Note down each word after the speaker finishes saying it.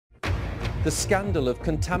The scandal of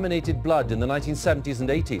contaminated blood in the 1970s and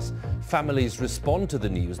 80s. Families respond to the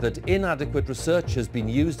news that inadequate research has been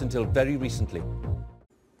used until very recently.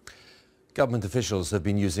 Government officials have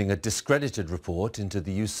been using a discredited report into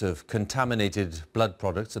the use of contaminated blood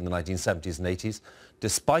products in the 1970s and 80s,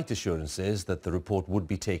 despite assurances that the report would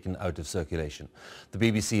be taken out of circulation. The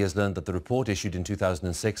BBC has learned that the report issued in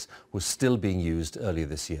 2006 was still being used earlier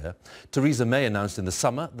this year. Theresa May announced in the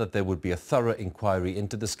summer that there would be a thorough inquiry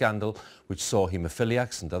into the scandal, which saw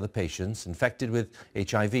haemophiliacs and other patients infected with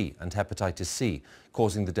HIV and hepatitis C,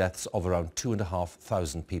 causing the deaths of around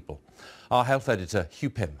 2,500 people. Our health editor Hugh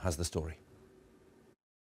Pym has the story.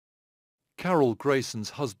 Carol Grayson's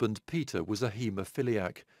husband Peter was a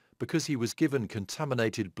haemophiliac. Because he was given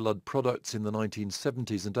contaminated blood products in the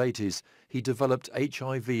 1970s and 80s, he developed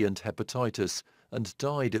HIV and hepatitis and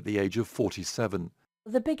died at the age of 47.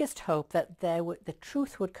 The biggest hope that the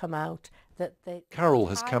truth would come out. Carol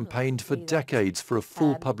has campaigned for decades for a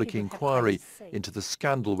full public inquiry into the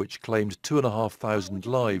scandal which claimed 2,500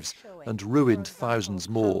 lives and ruined thousands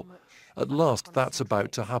more. At last that's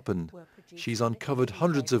about to happen. She's uncovered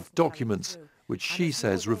hundreds of documents which she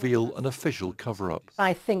says reveal an official cover-up.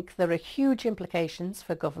 I think there are huge implications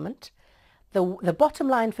for government. The bottom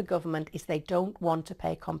line for government is they don't want to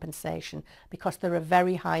pay compensation because there are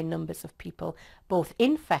very high numbers of people both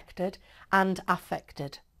infected and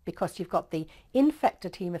affected, because you've got the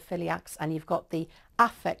infected haemophiliacs and you've got the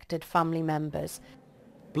affected family members.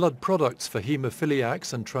 Blood products for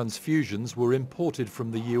haemophiliacs and transfusions were imported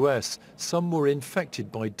from the US. Some were infected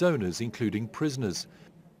by donors, including prisoners.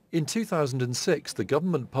 In 2006, the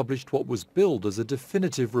government published what was billed as a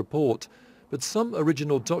definitive report, but some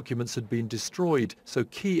original documents had been destroyed, so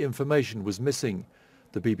key information was missing.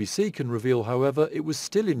 The BBC can reveal, however, it was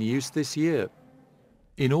still in use this year.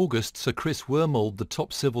 In August, Sir Chris Wormald, the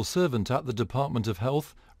top civil servant at the Department of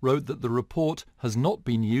Health, wrote that the report has not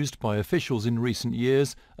been used by officials in recent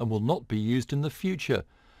years and will not be used in the future.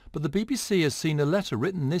 But the BBC has seen a letter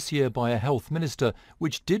written this year by a health minister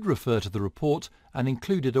which did refer to the report and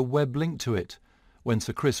included a web link to it. When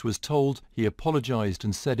Sir Chris was told, he apologised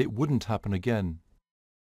and said it wouldn't happen again.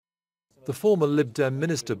 The former Lib Dem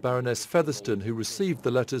minister Baroness Featherstone, who received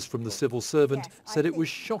the letters from the civil servant, said it was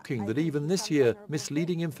shocking that even this year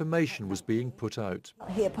misleading information was being put out.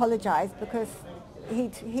 He apologised because he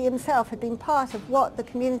himself had been part of what the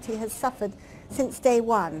community has suffered since day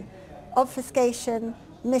one. Obfuscation,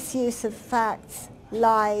 misuse of facts,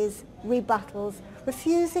 lies, rebuttals,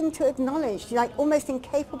 refusing to acknowledge, like almost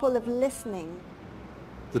incapable of listening.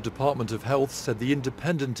 The Department of Health said the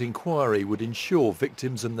independent inquiry would ensure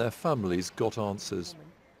victims and their families got answers.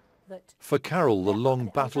 For Carol, the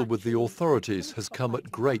long battle with the authorities has come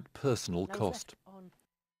at great personal cost.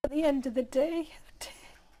 At the end of the day,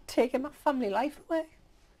 taking my family life away.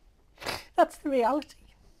 That's the reality.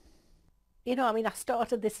 You know, I mean, I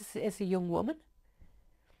started this as a young woman.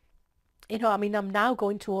 You know, I mean, I'm now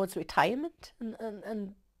going towards retirement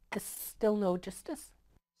and there's still no justice.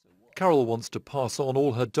 Carol wants to pass on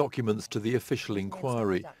all her documents to the official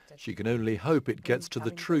inquiry. She can only hope it gets to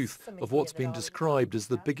the truth of what's been described as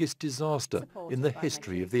the biggest disaster in the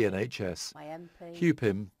history of the NHS. Hugh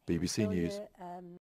Pym, BBC News.